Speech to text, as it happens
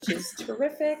which is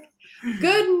terrific.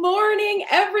 Good morning,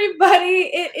 everybody.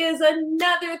 It is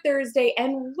another Thursday,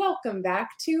 and welcome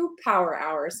back to Power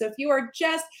Hour. So if you are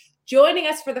just joining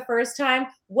us for the first time,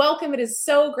 welcome. It is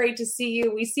so great to see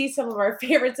you. We see some of our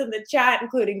favorites in the chat,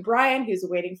 including Brian, who's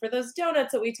waiting for those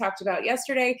donuts that we talked about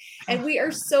yesterday. And we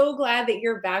are so glad that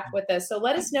you're back with us. So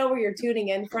let us know where you're tuning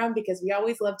in from, because we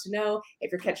always love to know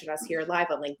if you're catching us here live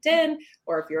on LinkedIn,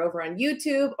 or if you're over on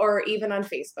YouTube, or even on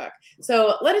Facebook.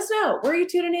 So let us know, where are you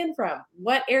tuning in from?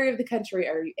 What area of the country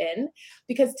are you in?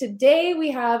 Because today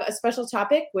we have a special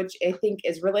topic, which I think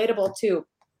is relatable to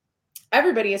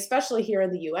everybody, especially here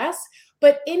in the US,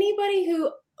 but anybody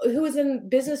who is in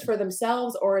business for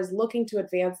themselves or is looking to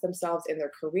advance themselves in their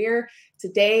career.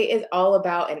 Today is all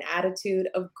about an attitude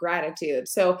of gratitude.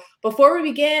 So before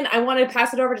we begin, I want to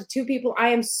pass it over to two people I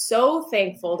am so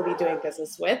thankful to be doing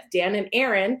business with, Dan and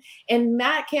Aaron. And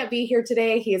Matt can't be here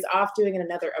today. He is off doing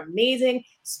another amazing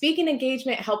speaking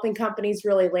engagement, helping companies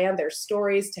really land their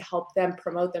stories to help them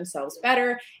promote themselves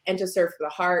better and to serve for the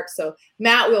heart. So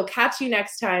Matt, we'll catch you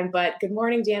next time. But good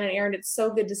morning, Dan and Aaron. It's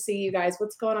so good to see you guys.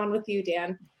 What's going on with you,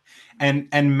 Dan?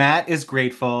 And Matt is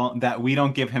grateful that we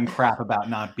don't give him crap about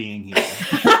not being here.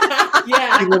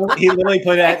 Yeah. He literally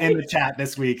put that in the chat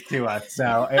this week to us,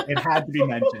 so it had to be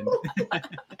mentioned.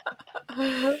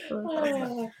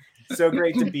 So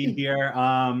great to be here.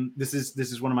 This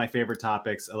is one of my favorite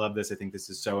topics. I love this. I think this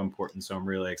is so important. So I'm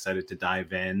really excited to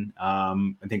dive in.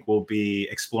 I think we'll be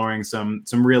exploring some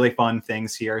really fun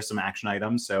things here, some action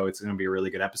items. So it's going to be a really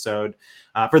good episode.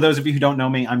 For those of you who don't know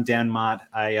me, I'm Dan Mott.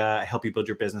 I help you build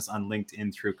your business on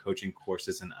LinkedIn through coaching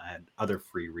courses and other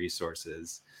free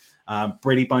resources.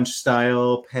 Brady Bunch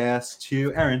style pass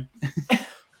to Aaron.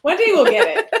 One day we'll get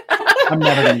it. I'm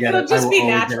never gonna get it. It'll just be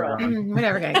natural. We're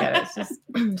never gonna get it. It's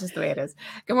just the way it is.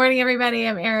 Good morning, everybody.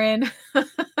 I'm Erin.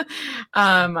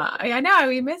 I know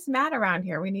we miss Matt around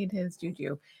here. We need his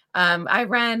juju. I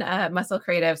run Muscle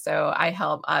Creative, so I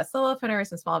help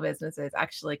solopreneurs and small businesses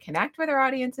actually connect with their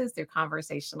audiences through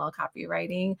conversational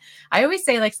copywriting. I always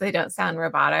say, like, so they don't sound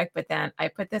robotic, but then I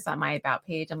put this on my about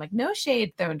page. I'm like, no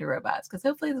shade thrown to robots, because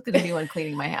hopefully there's going to be one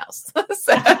cleaning my house. So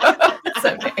it's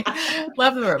okay.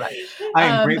 Love the robot. I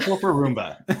am grateful for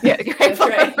Roomba. Yeah, grateful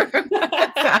That's right. for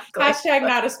Roomba. Exactly. Hashtag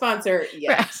not a sponsor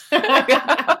yet.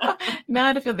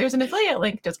 Not if there's an affiliate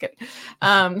link. Just kidding.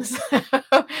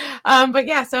 But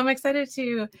yeah, so I'm excited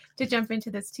to jump into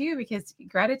this too, because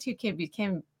gratitude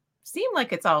can seem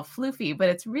like it's all floofy, but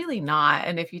it's really not.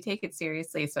 And if you take it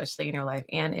seriously, especially in your life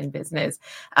and in business,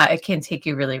 it can take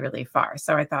you really, really far.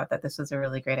 So I thought that this was a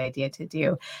really great idea to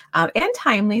do, and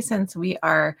timely, since we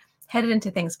are headed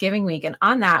into Thanksgiving week. And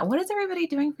on that, what is everybody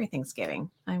doing for Thanksgiving?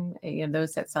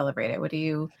 Those that celebrate it.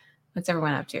 What's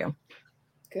everyone up to?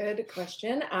 Good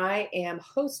question. I am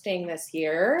hosting this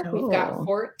year. We've got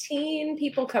 14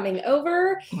 people coming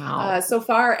over. Wow. So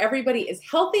far, everybody is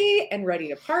healthy and ready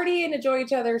to party and enjoy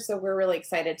each other. So we're really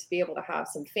excited to be able to have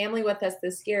some family with us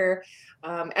this year.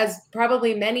 As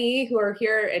probably many who are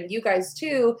here, and you guys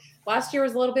too, last year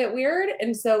was a little bit weird.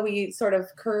 And so we sort of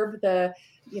curbed the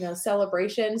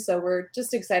celebration. So we're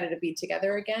just excited to be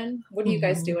together again. What are you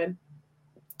guys doing?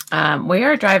 We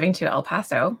are driving to El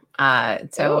Paso.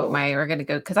 We're going to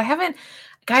go, because I haven't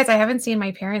seen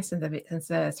my parents since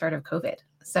the start of COVID.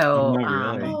 So,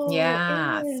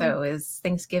 really? So it was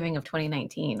Thanksgiving of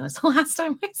 2019 was the last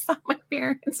time I saw my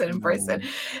parents in person.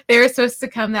 They were supposed to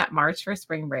come that March for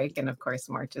spring break. And of course,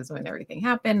 March is when everything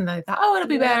happened. And I thought, it'll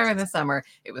be better in the summer.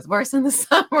 It was worse in the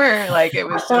summer. Like, it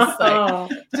was just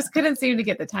just couldn't seem to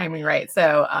get the timing right.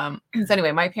 So,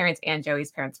 anyway, my parents and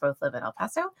Joey's parents both live in El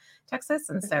Paso, Texas.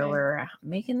 And so we're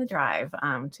making the drive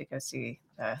to go see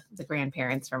the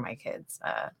grandparents for my kids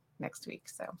next week.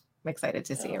 So I'm excited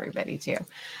to see everybody too.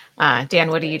 Dan,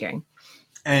 what are you doing?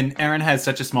 And Erin has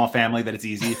such a small family that it's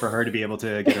easy for her to be able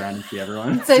to get around and see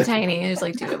everyone. It's so tiny. There's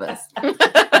like 2 of us. That's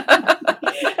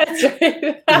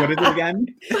right. What is it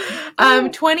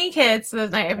again? 20 kids. So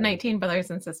I have 19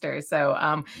 brothers and sisters. So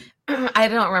I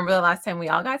don't remember the last time we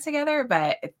all got together,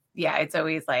 but it's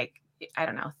always like, I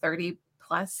don't know, 30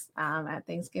 plus at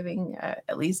Thanksgiving,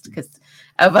 at least, because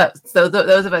of us. So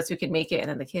those of us who can make it, and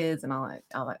then the kids and all that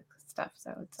stuff.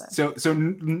 So it's so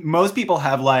most people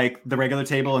have like the regular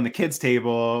table and the kids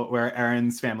table, where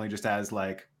Erin's family just has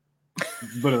like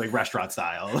literally restaurant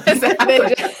style.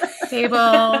 Exactly.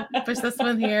 Table, push this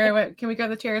one here. What can we grab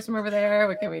the chairs from over there?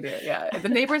 What can we do? Yeah. If the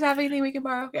neighbors have anything we can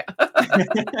borrow? Yeah.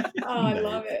 I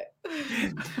love it.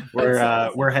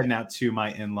 We're heading out to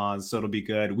my in-laws, so it'll be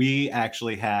good. We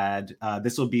actually had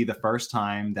this will be the first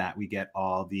time that we get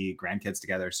all the grandkids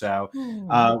together. So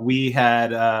we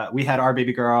had our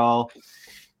baby girl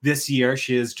this year.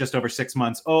 She is just over 6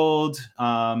 months old.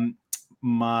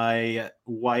 My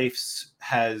wife's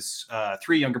has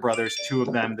 3 younger brothers. 2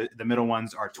 of them, the middle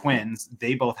ones, are twins.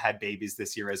 They both had babies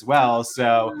this year as well.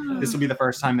 So this will be the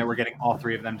first time that we're getting all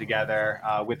 3 of them together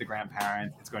with the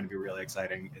grandparent. It's going to be really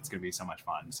exciting. It's going to be so much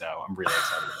fun. So I'm really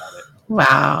excited about it.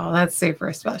 Wow, that's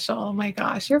super special. Oh my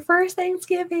gosh, your first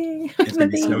Thanksgiving. It's going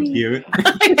to be so cute.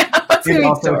 I know, It's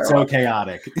also so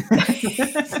chaotic.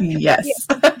 Yes.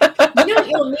 You know what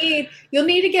you'll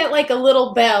need to get like a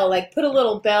little bell, like put a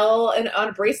little bell on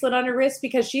a bracelet on her wrist,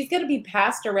 because she's going to be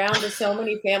passed around to so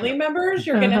many family members.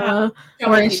 You're going to have.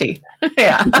 Where is she?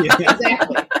 Yeah.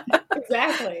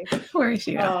 Exactly. Where is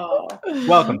she now? Oh.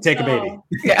 Welcome. Take a baby.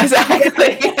 Yeah,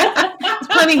 exactly. There's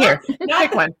plenty here.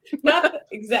 Pick one.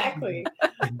 Exactly.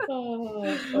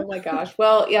 Oh my gosh.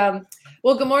 Well,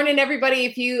 well, good morning, everybody.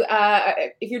 If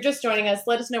you're just joining us,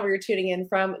 let us know where you're tuning in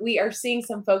from. We are seeing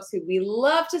some folks who we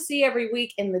love to see every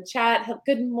week in the chat.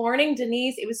 Good morning,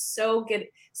 Denise. It was so good.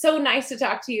 So nice to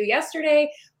talk to you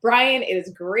yesterday. Brian, it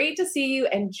is great to see you.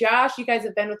 And Josh, you guys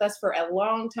have been with us for a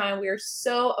long time. We are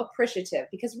so appreciative,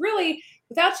 because really,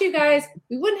 without you guys,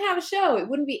 we wouldn't have a show. It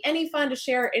wouldn't be any fun to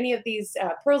share any of these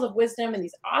pearls of wisdom and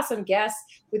these awesome guests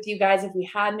with you guys if we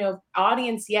had no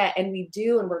audience yet. And we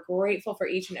do, and we're grateful for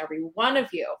each and every one of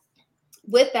you.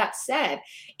 With that said,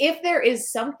 if there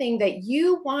is something that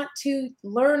you want to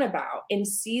learn about in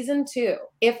season 2,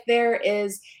 if there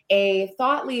is a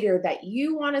thought leader that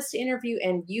you want us to interview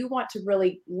and you want to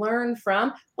really learn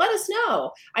from, let us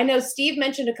know. I know Steve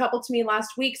mentioned a couple to me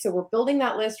last week, so we're building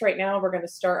that list right now. We're going to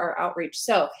start our outreach.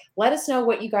 So let us know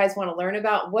what you guys want to learn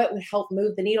about, what would help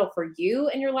move the needle for you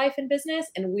in your life and business,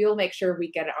 and we'll make sure we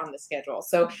get it on the schedule.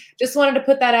 So just wanted to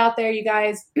put that out there, you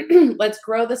guys. Let's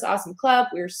grow this awesome club.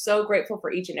 We're so grateful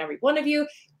for each and every one of you.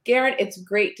 Garrett, it's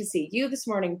great to see you this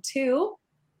morning too.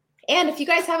 And if you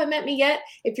guys haven't met me yet,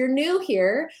 if you're new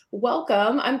here,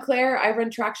 welcome. I'm Claire. I run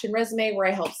Traction Resume, where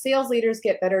I help sales leaders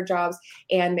get better jobs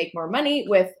and make more money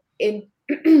with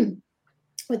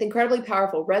incredibly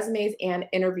powerful resumes and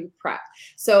interview prep.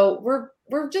 So we're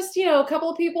just, a couple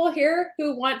of people here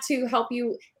who want to help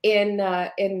you in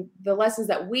the lessons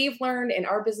that we've learned in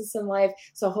our business and life.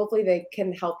 So hopefully they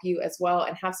can help you as well,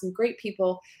 and have some great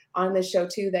people on this show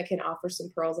too that can offer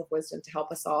some pearls of wisdom to help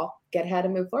us all get ahead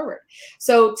and move forward.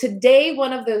 So today,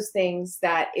 one of those things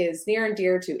that is near and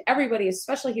dear to everybody,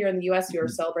 especially here in the US, who are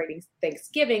celebrating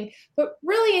Thanksgiving, but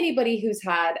really anybody who's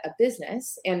had a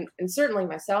business, and certainly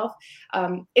myself,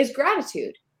 is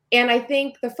gratitude. And I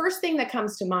think the first thing that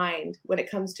comes to mind when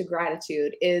it comes to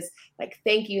gratitude is like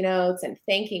thank you notes and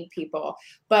thanking people.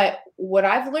 But what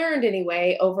I've learned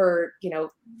anyway over,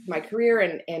 my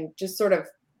career and just sort of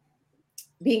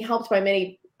being helped by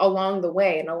many along the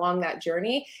way and along that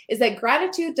journey, is that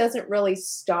gratitude doesn't really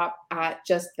stop at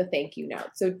just the thank you note.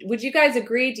 So would you guys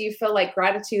agree? Do you feel like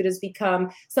gratitude has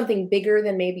become something bigger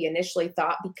than maybe initially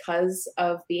thought because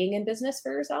of being in business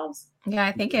for yourselves? Yeah,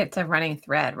 I think it's a running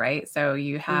thread, right? So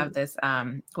you have this,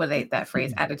 that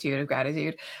phrase, attitude of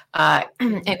gratitude,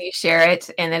 and you share it,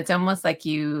 and it's almost like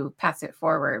you pass it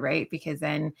forward, right? Because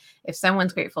then if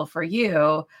someone's grateful for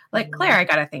you, like Claire, I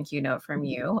got a thank you note from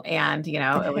you, and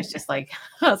it was just like,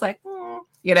 I was like,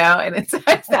 and it's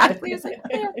exactly, it's like,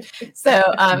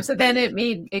 so then it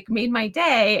made my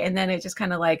day, and then it just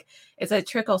kind of like, it's a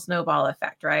trickle snowball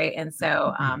effect, right? And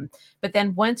so, but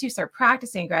then once you start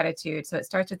practicing gratitude, so it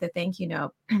starts with the thank you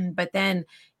note, but then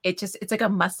it's like a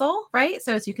muscle, right?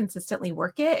 So as you consistently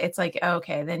work it, it's like,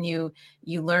 okay, then you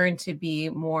learn to be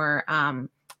more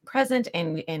present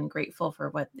and grateful for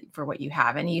what you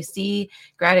have, and you see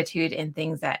gratitude in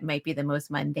things that might be the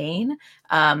most mundane,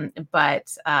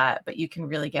 but you can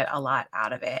really get a lot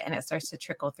out of it, and it starts to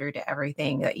trickle through to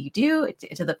everything that you do,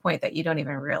 to the point that you don't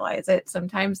even realize it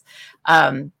sometimes.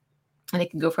 And it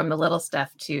can go from the little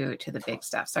stuff to the big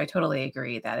stuff. So I totally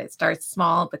agree that it starts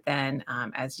small, but then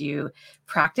as you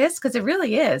practice, because it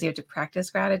really is, you have to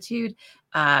practice gratitude,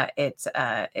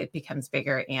 it becomes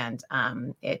bigger, and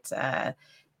it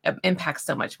impacts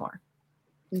so much more.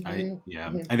 I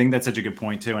think that's such a good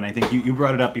point too. And I think you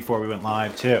brought it up before we went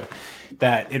live too,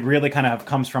 that it really kind of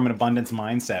comes from an abundance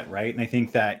mindset, right? And I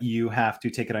think that you have to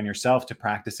take it on yourself to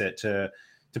practice it, to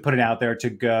put it out there, to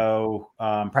go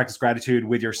practice gratitude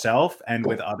with yourself and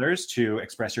with others, to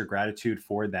express your gratitude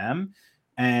for them.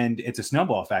 And it's a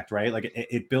snowball effect, right? Like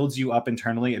it builds you up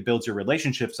internally, it builds your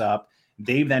relationships up.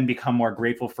 They then become more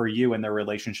grateful for you and their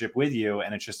relationship with you.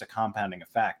 And it's just a compounding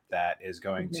effect that is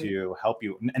going to help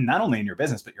you, and not only in your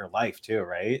business, but your life too,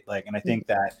 right? Like, and I think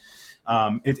that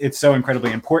it's so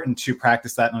incredibly important to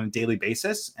practice that on a daily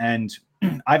basis. And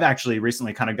I've actually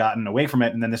recently kind of gotten away from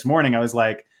it. And then this morning I was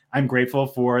like, I'm grateful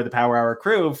for the Power Hour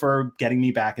crew for getting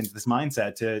me back into this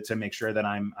mindset to make sure that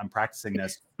I'm practicing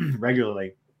this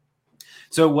regularly.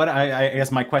 So what I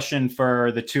guess my question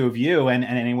for the two of you and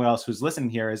anyone else who's listening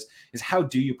here is how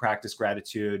do you practice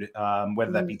gratitude,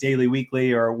 whether that be daily,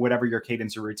 weekly, or whatever your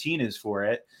cadence or routine is for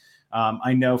it?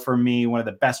 I know for me, one of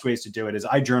the best ways to do it is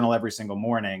I journal every single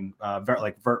morning,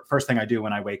 first thing I do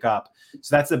when I wake up.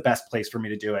 So that's the best place for me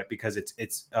to do it because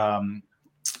it's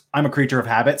I'm a creature of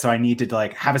habit. So I need to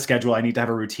like have a schedule. I need to have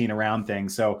a routine around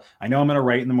things. So I know I'm going to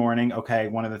write in the morning. Okay.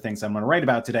 One of the things I'm going to write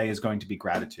about today is going to be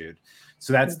gratitude.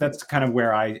 So that's kind of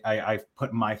where I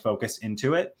put my focus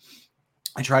into it.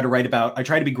 I try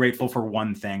to be grateful for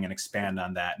one thing and expand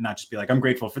on that, not just be like, I'm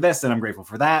grateful for this and I'm grateful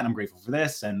for that. And I'm grateful for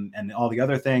this and all the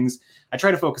other things. I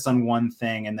try to focus on one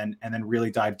thing and then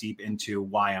really dive deep into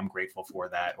why I'm grateful for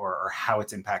that or how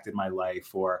it's impacted my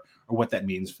life or what that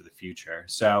means for the future.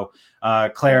 So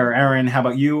Claire, Erin, how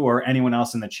about you or anyone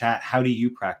else in the chat? How do you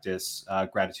practice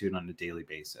gratitude on a daily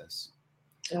basis?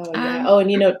 Oh, yeah.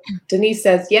 And Denise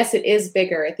says, yes, it is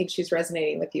bigger. I think she's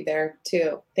resonating with you there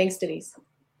too. Thanks, Denise.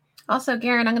 Also,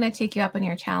 Garen, I'm going to take you up on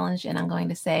your challenge and I'm going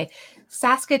to say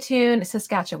Saskatoon,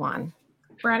 Saskatchewan.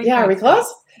 Brownie points. Are we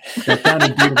close? That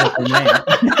sounded beautiful for me.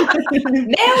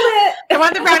 Nailed it. I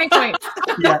want the brownie points.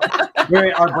 Yeah.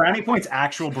 Wait, are brownie points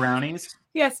actual brownies?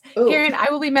 Yes. Ooh. Garen, I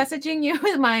will be messaging you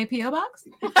with my P.O. box.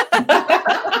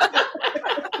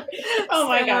 Oh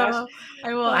my gosh.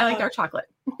 I will. I like dark chocolate.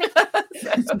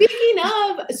 Speaking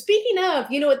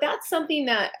of, that's something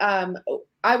that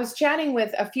I was chatting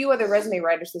with a few other resume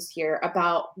writers this year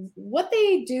about what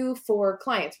they do for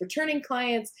clients, returning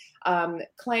clients,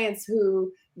 clients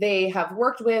who they have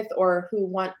worked with or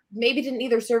who maybe didn't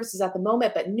need their services at the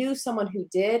moment, but knew someone who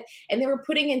did. And they were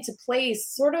putting into place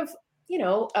sort of,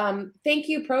 thank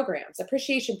you programs,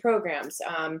 appreciation programs,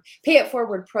 pay it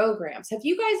forward programs. Have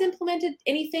you guys implemented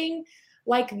anything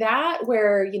like that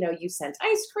where, you sent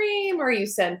ice cream or you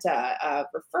sent a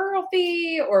referral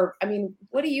fee or,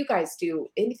 what do you guys do?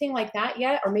 Anything like that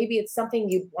yet? Or maybe it's something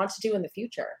you want to do in the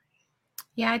future?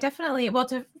 Yeah, definitely. Well,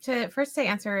 to first to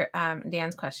answer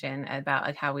Dan's question about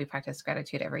like how we practice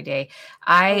gratitude every day,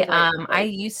 I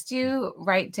used to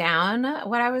write down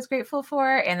what I was grateful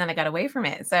for, and then I got away from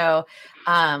it. So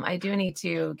I do need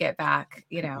to get back,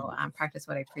 practice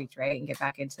what I preach, right, and get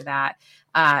back into that.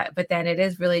 But then it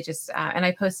is really just, and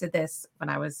I posted this when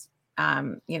I was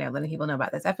letting people know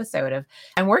about this episode of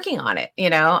I'm working on it.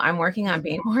 I'm working on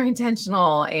being more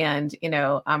intentional and,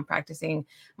 I'm practicing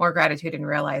more gratitude and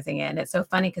realizing it. And it's so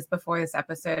funny because before this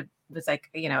episode was like,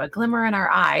 a glimmer in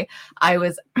our eye, I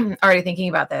was already thinking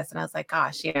about this and I was like,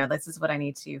 gosh, this is what I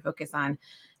need to focus on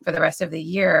for the rest of the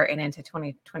year and into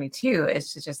 2022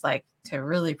 is to just like to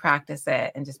really practice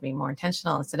it and just be more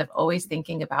intentional instead of always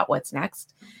thinking about what's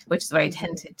next, which is what I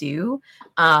tend to do.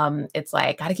 It's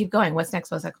like, got to keep going. What's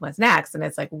next? What's next? And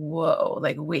it's like, whoa,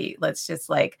 like, wait, let's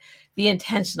just like be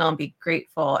intentional and be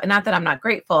grateful. And not that I'm not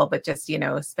grateful, but just,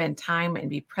 spend time and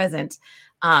be present,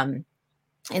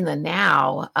 in the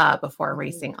now, before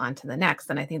racing on to the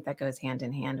next. And I think that goes hand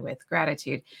in hand with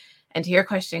gratitude. And to your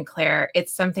question, Claire,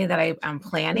 it's something that I'm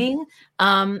planning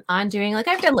on doing. Like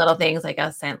I've done little things, like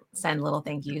I'll send little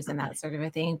thank yous and that sort of a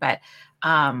thing. But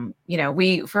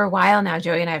we for a while now,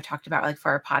 Joey and I have talked about like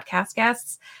for our podcast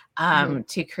guests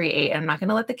to create. I'm not going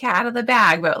to let the cat out of the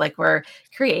bag, but like we're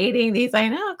creating these. I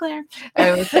know, Claire.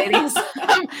 I was creating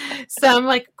some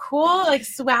like cool like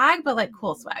swag, but like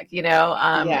cool swag,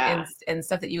 and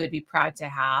stuff that you would be proud to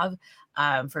have.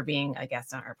 For being a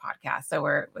guest on our podcast. So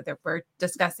we're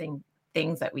discussing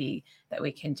things that we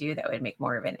can do that would make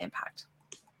more of an impact.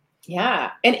 Yeah.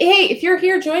 And hey, if you're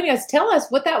here joining us, tell us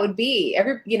what that would be.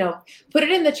 Put it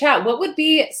in the chat. What would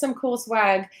be some cool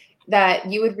swag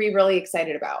that you would be really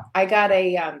excited about? I got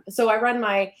so I run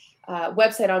my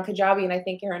website on Kajabi, and I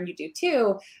think, Erin, you do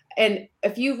too. And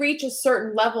if you reach a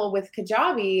certain level with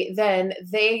Kajabi, then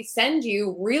they send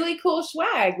you really cool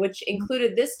swag, which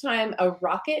included this time a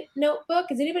Rocket notebook.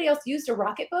 Has anybody else used a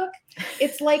Rocket book?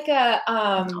 It's like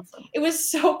awesome. It was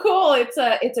so cool. It's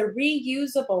a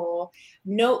reusable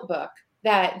notebook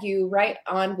that you write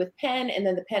on with pen, and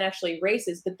then the pen actually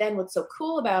erases. But then what's so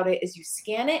cool about it is you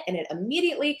scan it and it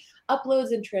immediately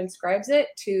uploads and transcribes it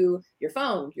to your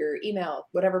phone, your email,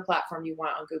 whatever platform you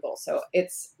want on Google. So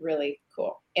it's really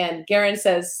cool. And Garen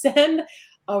says, send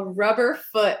a rubber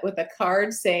foot with a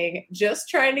card saying, just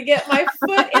trying to get my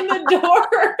foot in the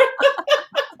door.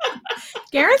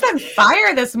 Garen's on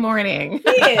fire this morning.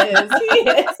 He is.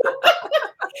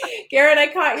 Garen, I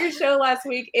caught your show last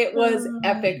week. It was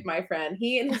epic, my friend.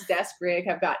 He and his desk rig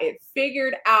have got it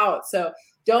figured out. So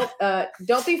don't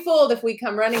be fooled if we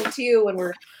come running to you when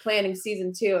we're planning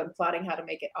season 2 and plotting how to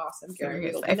make it awesome. Garen,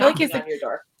 we will be knocking on your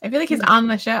door. I feel like he's on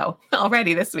the show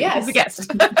already this week. Yes. He's a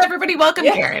guest. Everybody, welcome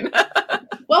Garen.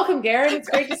 Welcome, Garen. It's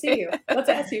great to see you. Let's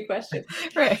ask you a question.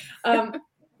 Right.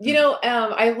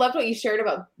 I loved what you shared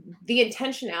about the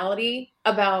intentionality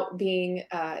about being,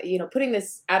 putting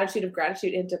this attitude of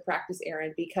gratitude into practice,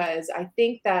 Aaron, because I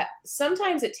think that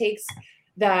sometimes it takes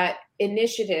that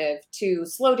initiative to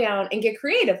slow down and get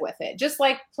creative with it, just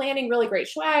like planning really great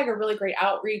swag or really great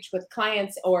outreach with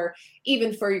clients, or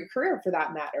even for your career for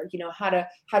that matter, how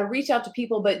to reach out to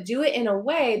people, but do it in a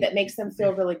way that makes them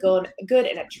feel really good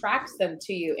and attracts them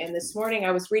to you. And this morning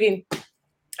I was reading,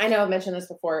 I know I've mentioned this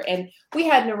before, and we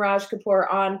had Niraj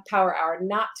Kapoor on Power Hour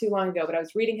not too long ago, but I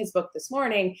was reading his book this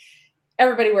morning.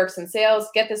 Everybody Works in Sales.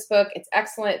 Get this book. It's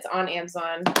excellent. It's on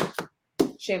Amazon.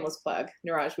 Shameless plug.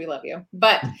 Niraj, we love you.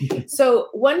 But so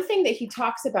one thing that he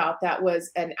talks about that was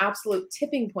an absolute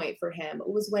tipping point for him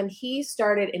was when he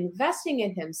started investing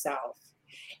in himself.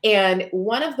 And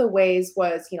one of the ways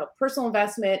was, personal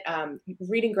investment,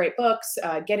 reading great books,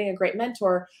 getting a great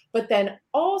mentor, but then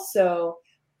also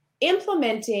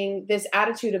implementing this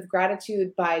attitude of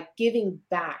gratitude by giving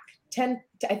back.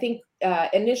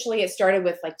 Initially it started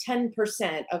with like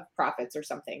 10% of profits or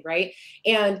something, right?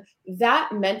 And that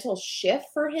mental shift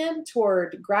for him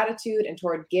toward gratitude and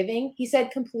toward giving, he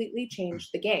said, completely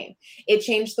changed the game. It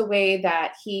changed the way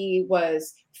that he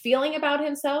was feeling about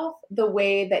himself, the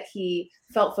way that he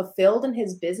felt fulfilled in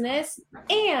his business.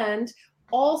 And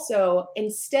also,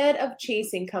 instead of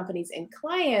chasing companies and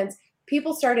clients,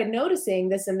 people started noticing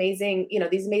this amazing,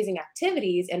 these amazing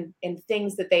activities and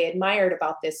things that they admired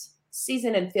about this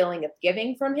season and feeling of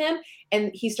giving from him.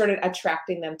 And he started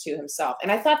attracting them to himself.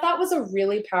 And I thought that was a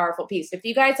really powerful piece. If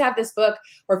you guys have this book,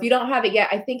 or if you don't have it yet,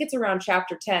 I think it's around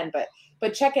chapter 10,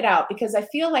 but check it out, because I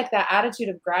feel like that attitude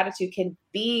of gratitude can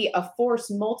be a force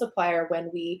multiplier when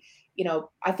we,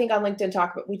 I think on LinkedIn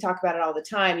we talk about it all the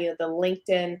time, the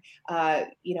LinkedIn,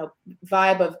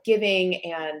 vibe of giving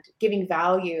and giving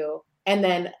value, and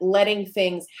then letting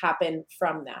things happen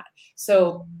from that.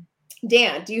 So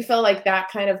Dan, do you feel like that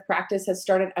kind of practice has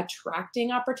started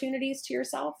attracting opportunities to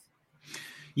yourself?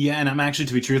 Yeah. And I'm actually,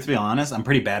 to be truthfully honest, I'm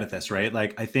pretty bad at this, right?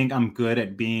 Like, I think I'm good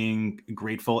at being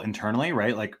grateful internally,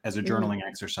 right? Like as a journaling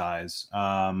exercise,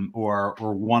 or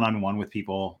one-on-one with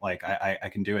people, like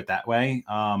I can do it that way.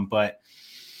 But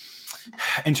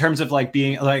in terms of like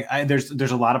being like, there's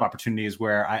a lot of opportunities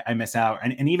where I miss out,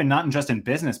 and even not just in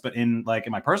business, but in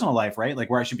my personal life, right? Like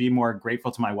where I should be more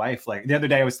grateful to my wife. Like the other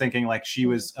day I was thinking like she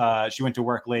went to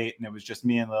work late and it was just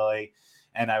me and Lily,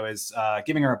 and I was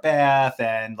giving her a bath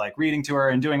and like reading to her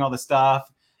and doing all this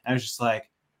stuff. And I was just like,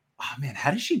 oh man, how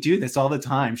does she do this all the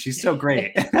time? She's so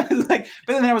great.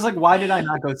 But then I was like, why did I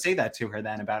not go say that to her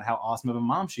then about how awesome of a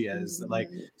mom she is?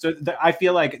 I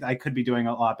feel like I could be doing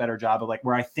a lot better job of like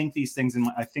where I think these things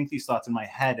I think these thoughts in my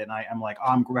head, and I'm like,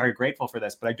 oh, I'm very grateful for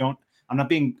this, but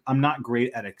I'm not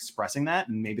great at expressing that.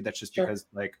 And maybe that's just because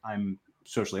like I'm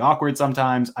socially awkward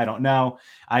sometimes. I don't know.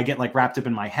 I get like wrapped up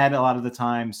in my head a lot of the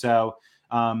time. So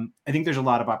I think there's a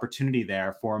lot of opportunity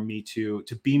there for me to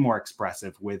be more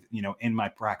expressive with, in my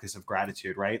practice of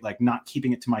gratitude, right? Like not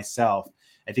keeping it to myself.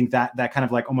 I think that kind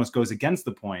of like almost goes against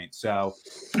the point. So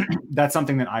that's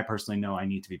something that I personally know I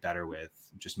need to be better with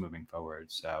just moving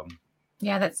forward. So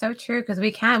yeah, that's so true. Cause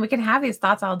we can have these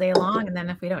thoughts all day long. And then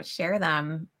if we don't share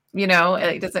them,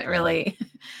 it doesn't really,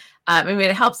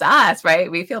 it helps us,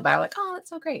 right? We feel better, like, oh, that's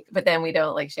so great. But then we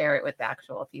don't like share it with the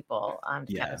actual people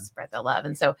to kind of spread the love.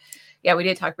 And so, yeah, we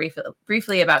did talk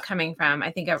briefly about coming from,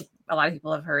 I think a lot of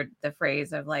people have heard the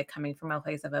phrase of like coming from a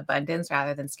place of abundance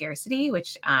rather than scarcity,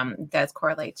 which does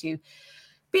correlate to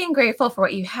being grateful for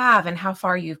what you have and how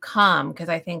far you've come. Because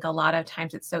I think a lot of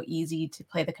times it's so easy to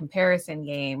play the comparison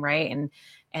game, right?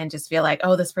 And just feel like,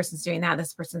 oh, this person's doing that,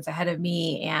 this person's ahead of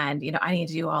me, and I need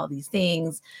to do all these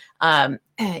things, and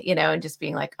just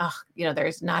being like, oh,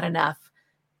 there's not enough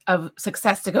of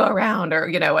success to go around, or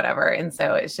whatever. And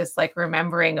so it's just like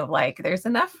remembering of like there's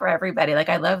enough for everybody. Like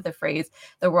I love the phrase,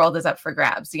 the world is up for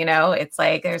grabs. It's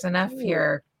like there's enough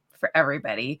here for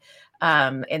everybody.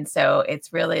 And so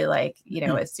it's really like,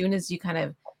 as soon as you kind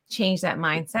of change that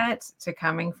mindset to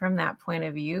coming from that point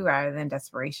of view rather than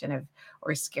desperation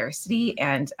or scarcity,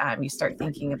 and you start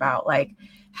thinking about like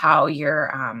how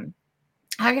you're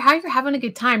how you're having a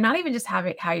good time, not even just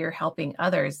how you're helping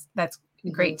others. That's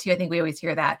great too. I think we always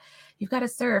hear that you've got to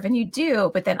serve, and you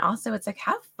do, but then also it's like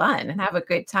have fun and have a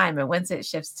good time. And once it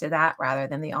shifts to that rather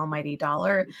than the almighty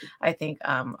dollar, I think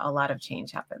a lot of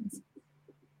change happens.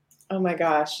 Oh my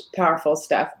gosh, powerful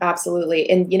stuff. Absolutely.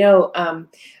 And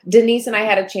Denise and I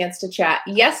had a chance to chat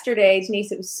yesterday.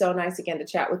 Denise, it was so nice again to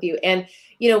chat with you. And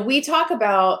we talk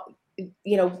about,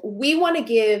 we want to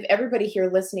give everybody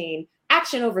here listening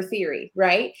action over theory,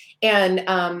 right? And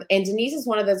Denise is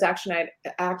one of those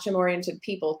action oriented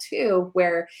people too,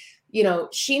 where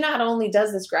she not only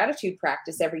does this gratitude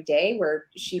practice every day where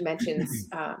she mentions,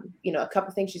 a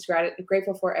couple things she's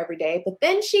grateful for every day, but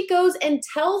then she goes and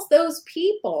tells those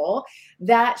people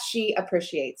that she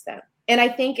appreciates them. And I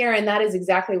think, Erin, that is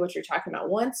exactly what you're talking about.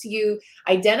 Once you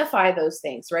identify those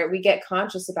things, right, we get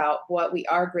conscious about what we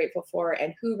are grateful for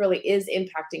and who really is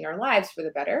impacting our lives for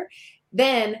the better,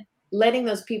 then letting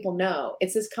those people know.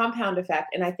 It's this compound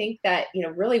effect. And I think that,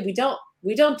 really we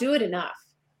don't do it enough.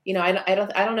 I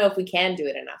don't know if we can do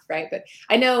it enough, right? But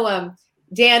I know,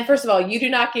 Dan, first of all, you do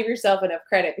not give yourself enough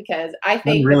credit because I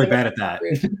think I'm really bad at that.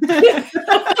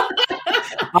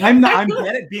 I'm bad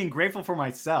at being grateful for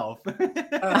myself. I'm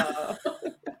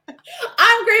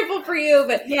grateful for you,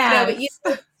 but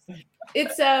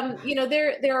it's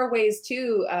there are ways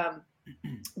too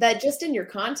that just in your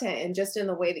content and just in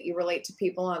the way that you relate to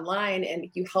people online and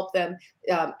you help them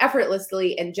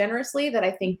effortlessly and generously, that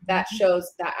I think that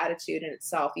shows that attitude in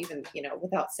itself, even,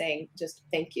 without saying just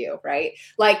thank you, right?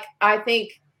 Like, I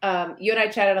think you and I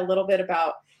chatted a little bit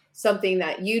about something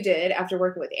that you did after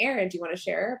working with Erin. Do you want to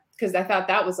share? Because I thought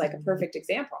that was like a perfect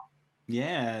example.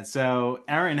 Yeah. So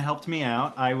Erin helped me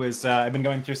out. I've been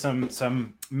going through some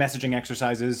messaging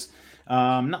exercises,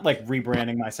 not like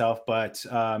rebranding myself, but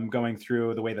going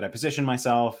through the way that I position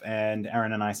myself. And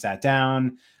Erin and I sat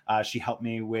down. She helped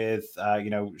me with,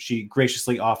 she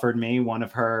graciously offered me one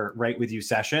of her Write With You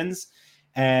sessions.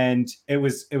 And it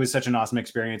was such an awesome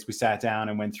experience. We sat down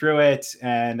and went through it,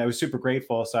 and I was super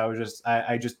grateful. So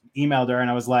I just emailed her and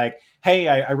I was like, hey,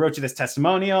 I wrote you this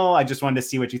testimonial. I just wanted to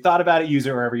see what you thought about it. Use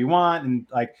it wherever you want. And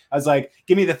I was like,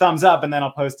 give me the thumbs up and then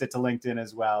I'll post it to LinkedIn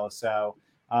as well. So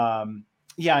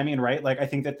yeah, I mean, right. Like, I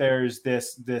think that there's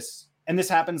this, and this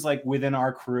happens like within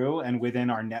our crew and within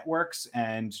our networks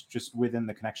and just within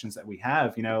the connections that we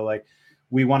have, like,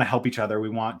 we want to help each other. We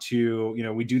want to,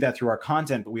 we do that through our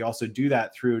content, but we also do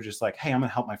that through just like, hey, I'm going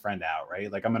to help my friend out,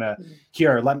 right? Like, I'm going to,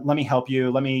 let me help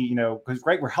you. Let me, because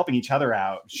we're helping each other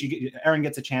out. Erin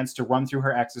gets a chance to run through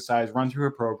her exercise, run through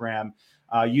her program,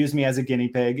 use me as a guinea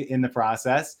pig in the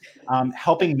process,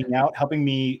 helping me out, helping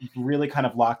me really kind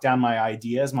of lock down my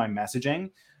ideas, my messaging.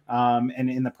 And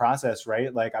in the process,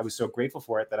 right, like, I was so grateful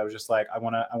for it that I was just like, I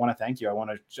want to thank you. I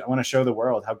want to show the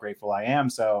world how grateful I am.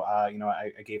 So, I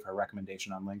gave her a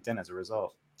recommendation on LinkedIn as a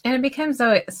result. And it becomes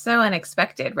so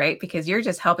unexpected, right? Because you're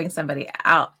just helping somebody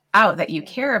out that you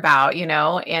care about,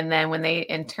 and then when they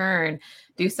in turn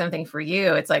do something for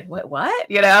you, it's like,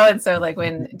 what? And so like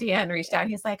when Deanne reached out,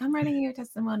 he's like, I'm writing you a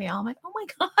testimonial. I'm like, oh my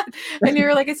God. And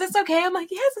you're like, is this okay? I'm like,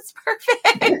 yes, it's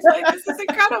perfect. Like, this is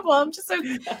incredible. I'm just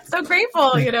so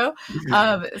grateful, so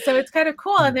it's kind of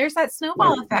cool. And there's that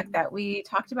snowball effect that we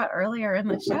talked about earlier in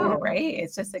the show, right?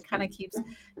 It's just, it kind of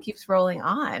keeps rolling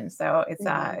on. So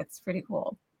it's pretty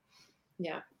cool.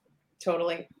 Yeah,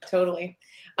 totally.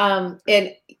 And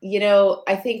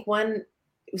I think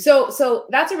so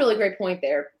that's a really great point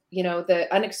there. The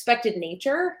unexpected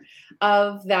nature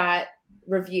of that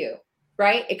review,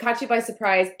 right? It caught you by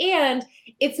surprise, and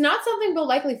it's not something we'll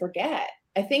likely forget.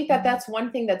 I think that that's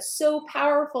one thing that's so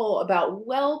powerful about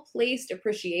well-placed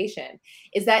appreciation,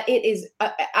 is that it is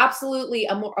absolutely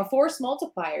a force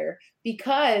multiplier,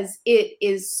 because it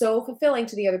is so fulfilling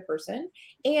to the other person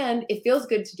and it feels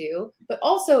good to do, but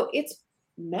also it's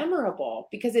memorable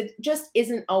because it just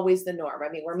isn't always the norm. I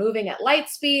mean, we're moving at light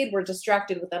speed. We're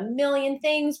distracted with a million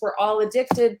things. We're all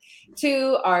addicted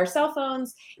to our cell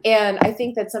phones. And I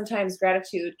think that sometimes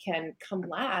gratitude can come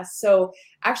last. So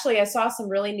actually, I saw some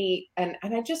really neat, and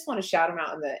I just want to shout them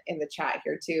out in the chat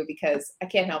here too, because I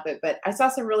can't help it, but I saw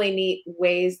some really neat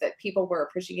ways that people were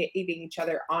appreciating each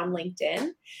other on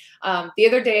LinkedIn. The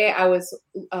other day I was,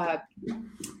 who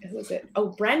was it? Oh,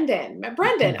 Brendan,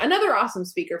 another awesome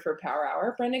speaker for Power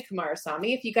Hour, Brendan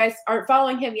Kumarasamy. If you guys aren't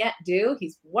following him yet, do.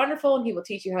 He's wonderful, and he will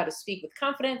teach you how to speak with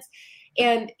confidence.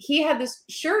 And he had this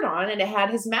shirt on and it had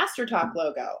his Master Talk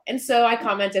logo. And so I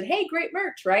commented, hey, great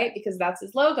merch, right? Because that's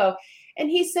his logo. And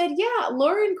he said, yeah,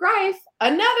 Lauren Greif,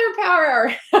 another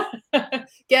Power Hour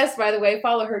guest, by the way,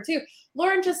 follow her too.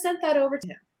 Lauren just sent that over to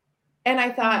him. And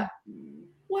I thought,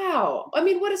 wow, I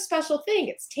mean, what a special thing.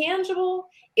 It's tangible.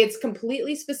 It's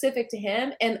completely specific to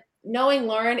him. And knowing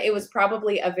Lauren, it was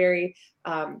probably a very,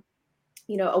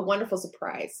 a wonderful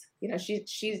surprise.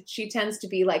 She tends to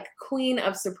be like queen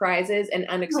of surprises and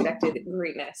unexpected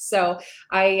greatness. So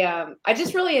I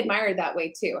just really admire that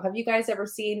way too. Have you guys ever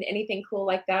seen anything cool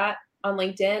like that on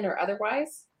LinkedIn or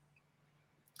otherwise?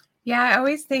 Yeah, I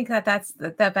always think that that's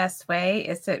the best way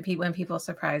is to be when people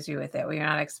surprise you with it, when you're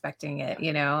not expecting it,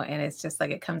 and it's just like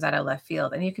it comes out of left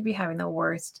field, and you could be having the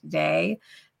worst day,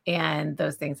 and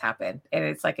those things happen, and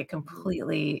it's like it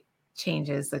completely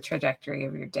changes the trajectory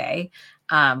of your day,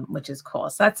 which is cool.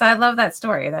 So I love that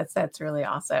story. That's really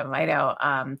awesome. I know.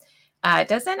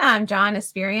 Doesn't John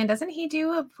Esperian, doesn't he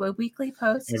do a weekly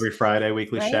post Every Friday,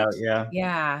 weekly right? shout? Yeah.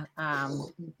 Yeah.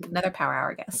 Another Power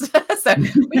Hour guest. So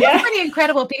we have pretty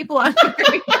incredible people on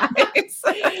here, guys.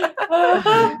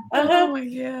 Oh my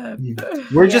God.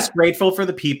 We're just grateful for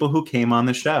the people who came on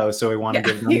the show. So we want to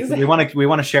give them, exactly. we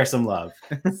want to share some love.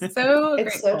 So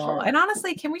It's grateful. so true. And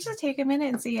honestly, can we just take a minute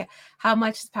and see how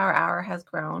much Power Hour has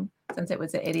grown since it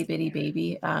was an itty bitty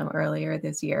baby earlier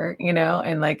this year,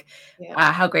 and like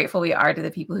how grateful we are to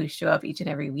the people who show up each and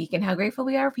every week, and how grateful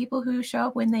we are for people who show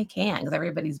up when they can, because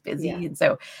everybody's busy.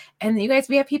 Yeah. And you guys,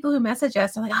 we have people who message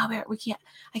us and like, oh,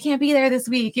 I can't be there this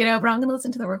week, but I'm going to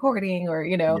listen to the recording, or,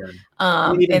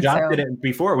 even John did it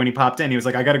before when he popped in. He was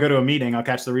like, I got to go to a meeting. I'll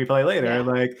catch the replay later. Yeah.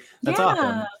 Like, that's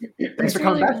awesome. Thanks for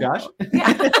coming back, Josh.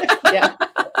 Yeah.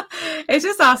 It's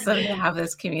just awesome to have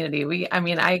this community. I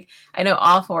know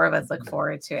all four of us look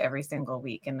forward to every single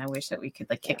week, and I wish that we could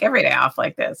like kick every day off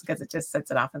like this, because it just sets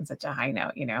it off on such a high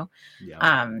note,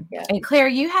 Yeah. And Claire,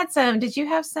 did you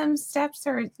have some steps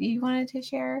or you wanted to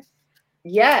share?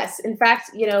 Yes. In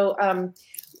fact, in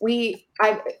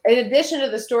addition to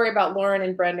the story about Lauren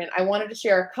and Brendan, I wanted to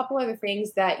share a couple other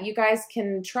things that you guys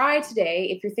can try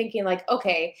today. If you're thinking like,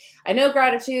 okay, I know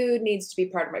gratitude needs to be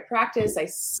part of my practice. I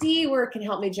see where it can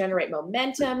help me generate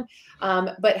momentum,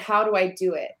 but how do I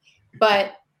do it?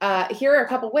 But here are a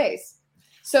couple ways.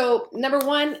 So number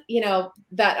one,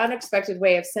 that unexpected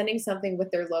way of sending something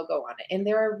with their logo on it. And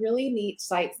there are really neat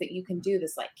sites that you can do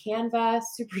this, like Canva,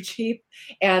 super cheap.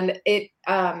 And it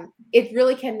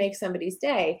really can make somebody's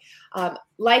day.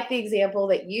 Like the example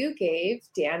that you gave,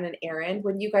 Dan and Aaron,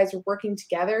 when you guys are working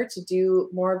together to do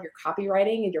more of your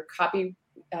copywriting and your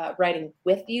writing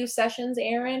with you sessions,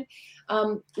 Aaron,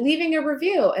 leaving a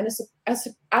review and as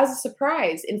a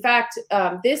surprise. In fact,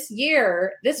 this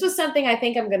year, this was something I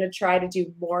think I'm going to try to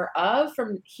do more of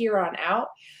from here on out.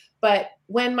 But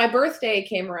when my birthday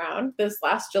came around this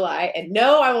last July, and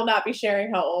no, I will not be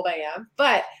sharing how old I am,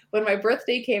 but when my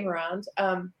birthday came around,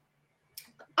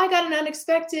 I got an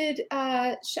unexpected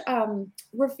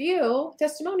review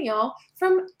testimonial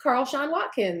from Carl Sean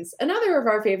Watkins, another of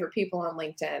our favorite people on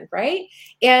LinkedIn, right?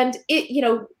 And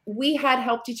we had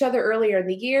helped each other earlier in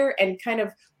the year and kind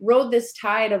of rode this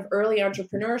tide of early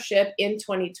entrepreneurship in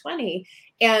 2020.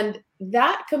 And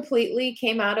that completely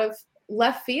came out of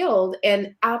left field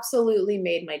and absolutely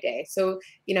made my day. So,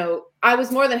 I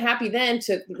was more than happy then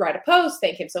to write a post.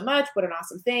 Thank him so much. What an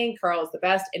awesome thing. Carl is the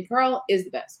best, and Carl is the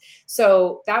best.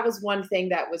 So that was one thing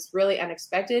that was really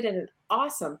unexpected and an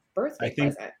awesome birthday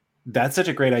present. That's such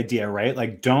a great idea, right?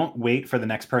 Like, don't wait for the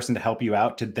next person to help you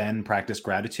out to then practice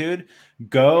gratitude.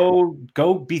 Go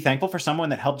be thankful for someone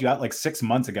that helped you out like 6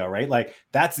 months ago, right? Like,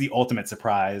 that's the ultimate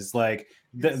surprise. Like,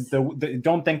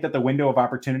 don't think that the window of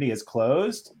opportunity is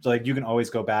closed. So, like, you can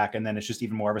always go back, and then it's just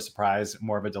even more of a surprise,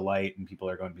 more of a delight, and people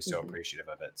are going to be so appreciative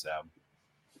of it. So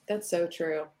that's so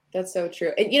true. That's so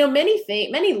true. And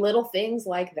many little things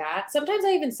like that. Sometimes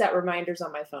I even set reminders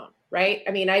on my phone, right?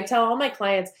 I mean, I tell all my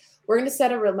clients, we're going to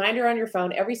set a reminder on your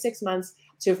phone every 6 months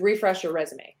to refresh your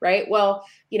resume, right? Well,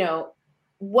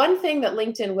 one thing that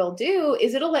LinkedIn will do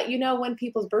is it'll let you know when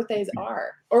people's birthdays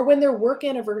are or when their work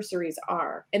anniversaries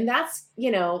are. And that's,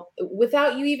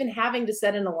 without you even having to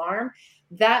set an alarm,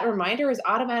 that reminder is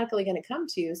automatically going to come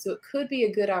to you. So it could be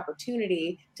a good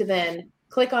opportunity to then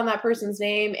click on that person's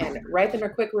name and write them a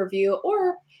quick review,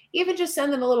 or even just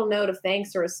send them a little note of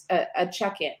thanks or a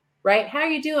check-in, right? How are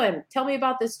you doing? Tell me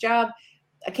about this job.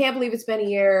 I can't believe it's been a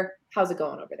year. How's it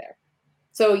going over there?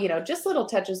 So, just little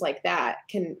touches like that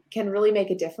can really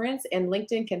make a difference. And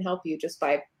LinkedIn can help you just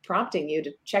by prompting you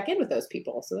to check in with those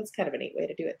people. So that's kind of a neat way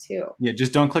to do it too. Yeah,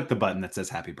 just don't click the button that says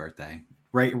happy birthday.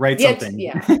 Write something.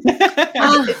 Yeah.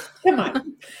 Come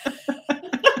on.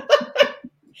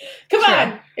 Come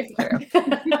on.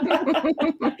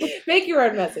 Make your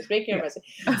own message.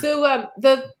 So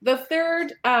the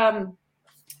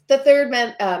third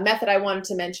method I wanted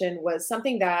to mention was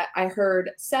something that I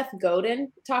heard Seth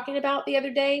Godin talking about the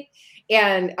other day.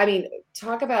 And I mean,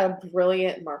 talk about a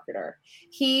brilliant marketer.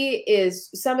 He is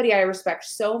somebody I respect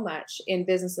so much in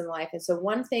business and life. And so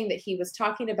one thing that he was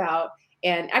talking about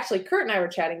And actually, Kurt and I were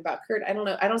chatting about Kurt. I don't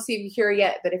know. I don't see you here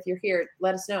yet, but if you're here,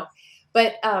 let us know.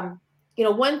 But,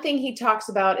 one thing he talks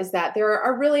about is that there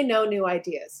are really no new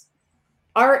ideas.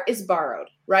 Art is borrowed,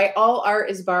 right? All art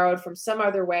is borrowed from some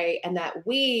other way, and that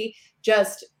we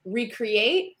just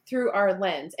recreate through our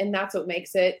lens. And that's what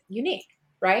makes it unique,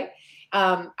 right?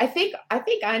 I think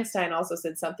Einstein also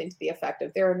said something to the effect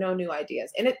of there are no new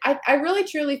ideas. And I really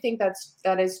truly think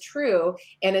that is true.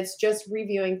 And it's just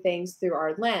reviewing things through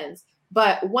our lens.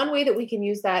 But one way that we can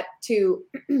use that to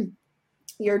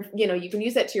you can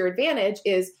use that to your advantage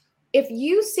is if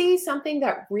you see something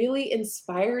that really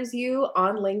inspires you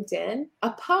on LinkedIn,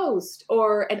 a post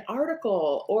or an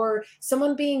article or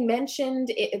someone being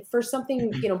mentioned for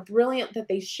something, brilliant that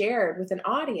they shared with an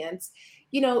audience,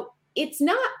 it's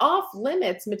not off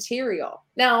limits material.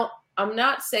 Now, I'm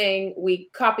not saying we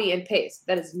copy and paste.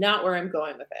 That is not where I'm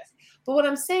going with this. But what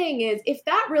I'm saying is if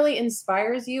that really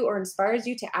inspires you or inspires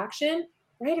you to action,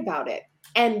 write about it.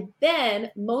 And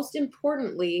then most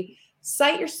importantly,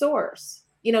 cite your source.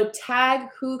 Tag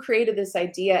who created this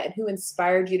idea and who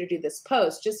inspired you to do this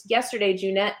post. Just yesterday,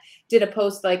 Junette did a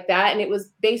post like that, and it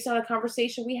was based on a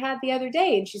conversation we had the other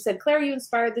day. And she said, Claire, you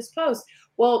inspired this post.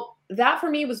 Well, that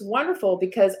for me was wonderful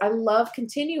because I love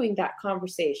continuing that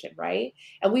conversation, right?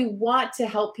 And we want to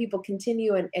help people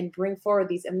continue and bring forward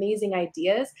these amazing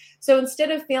ideas. So instead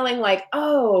of feeling like,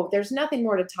 oh, there's nothing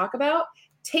more to talk about,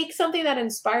 take something that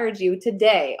inspired you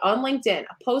today on LinkedIn,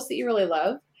 a post that you really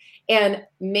love, and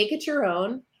make it your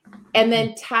own, and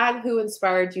then tag who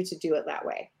inspired you to do it that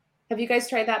way. Have you guys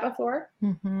tried that before?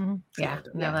 Mm-hmm. Yeah,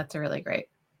 no, that's a really great.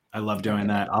 I love doing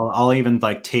that. I'll even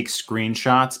take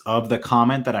screenshots of the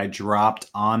comment that I dropped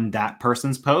on that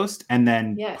person's post and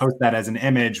then post that as an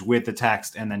image with the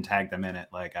text and then tag them in it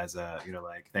as a,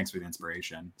 thanks for the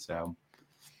inspiration. So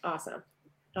awesome.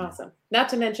 Not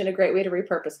to mention a great way to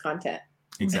repurpose content.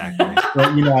 Exactly. But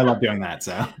I love doing that.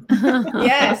 So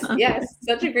yes.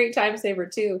 Such a great time saver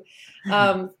too.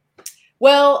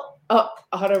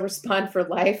 Auto respond for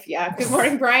life. Yeah. Good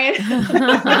morning, Brian.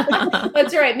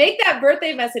 That's right. Make that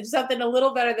birthday message something a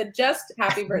little better than just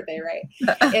happy birthday, right?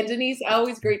 And Denise,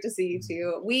 always great to see you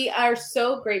too. We are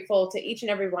so grateful to each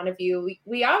and every one of you.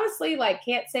 We honestly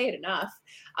can't say it enough.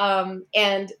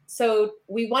 And so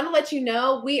we want to let you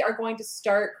know we are going to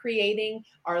start creating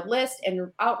our list and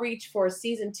outreach for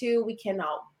season 2. We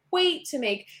cannot wait to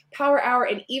make Power Hour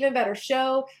an even better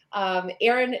show.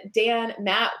 Aaron, Dan,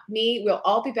 Matt, me, we'll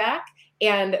all be back.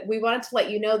 And we wanted to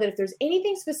let you know that if there's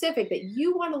anything specific that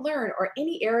you want to learn or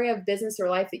any area of business or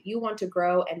life that you want to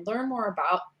grow and learn more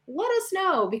about, let us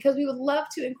know because we would love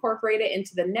to incorporate it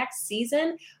into the next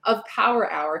season of Power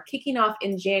Hour kicking off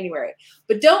in January.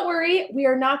 But don't worry, we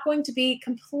are not going to be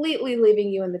completely leaving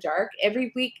you in the dark.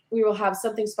 Every week we will have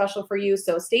something special for you.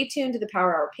 So stay tuned to the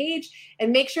Power Hour page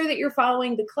and make sure that you're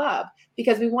following the club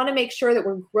because we want to make sure that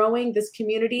we're growing this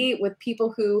community with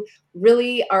people who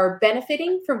really are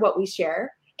benefiting from what we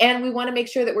share. And we want to make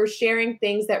sure that we're sharing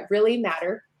things that really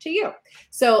matter to you.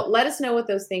 So let us know what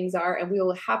those things are and we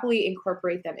will happily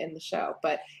incorporate them in the show.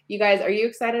 But you guys, are you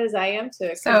excited as I am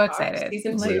to so excited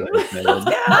season 2?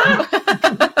 Yeah.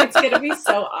 It's going to be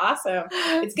so awesome.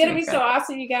 It's going to be so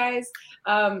awesome, you guys.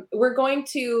 We're going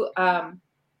to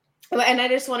and I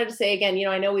just wanted to say again,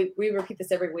 I know we repeat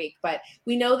this every week, but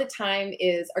we know that time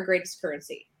is our greatest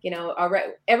currency.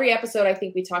 Every episode, I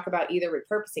think we talk about either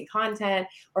repurposing content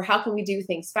or how can we do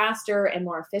things faster and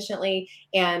more efficiently.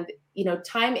 And,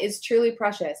 time is truly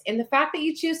precious. And the fact that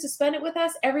you choose to spend it with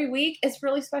us every week is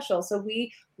really special. So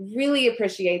we really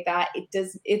appreciate that.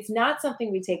 It's not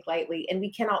something we take lightly, and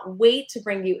we cannot wait to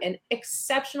bring you an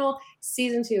exceptional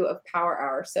season 2 of Power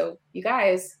Hour. So you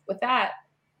guys, with that,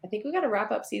 I think we got to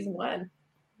wrap up season 1.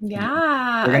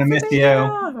 Yeah, we're gonna miss you.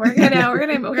 We're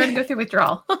gonna go through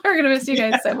withdrawal. We're gonna miss you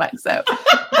guys so much. So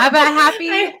have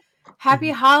a happy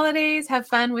holidays. Have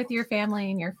fun with your family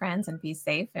and your friends, and be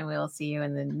safe. And we'll see you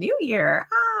in the new year.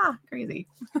 Crazy.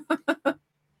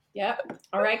 Yep.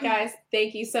 All right, guys.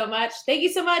 Thank you so much. Stay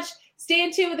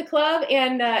in tune with the club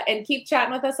and keep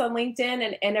chatting with us on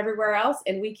LinkedIn and everywhere else.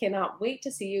 And we cannot wait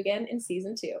to see you again in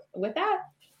season 2. With that,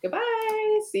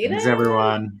 goodbye. See you then. Thanks,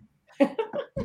 everyone.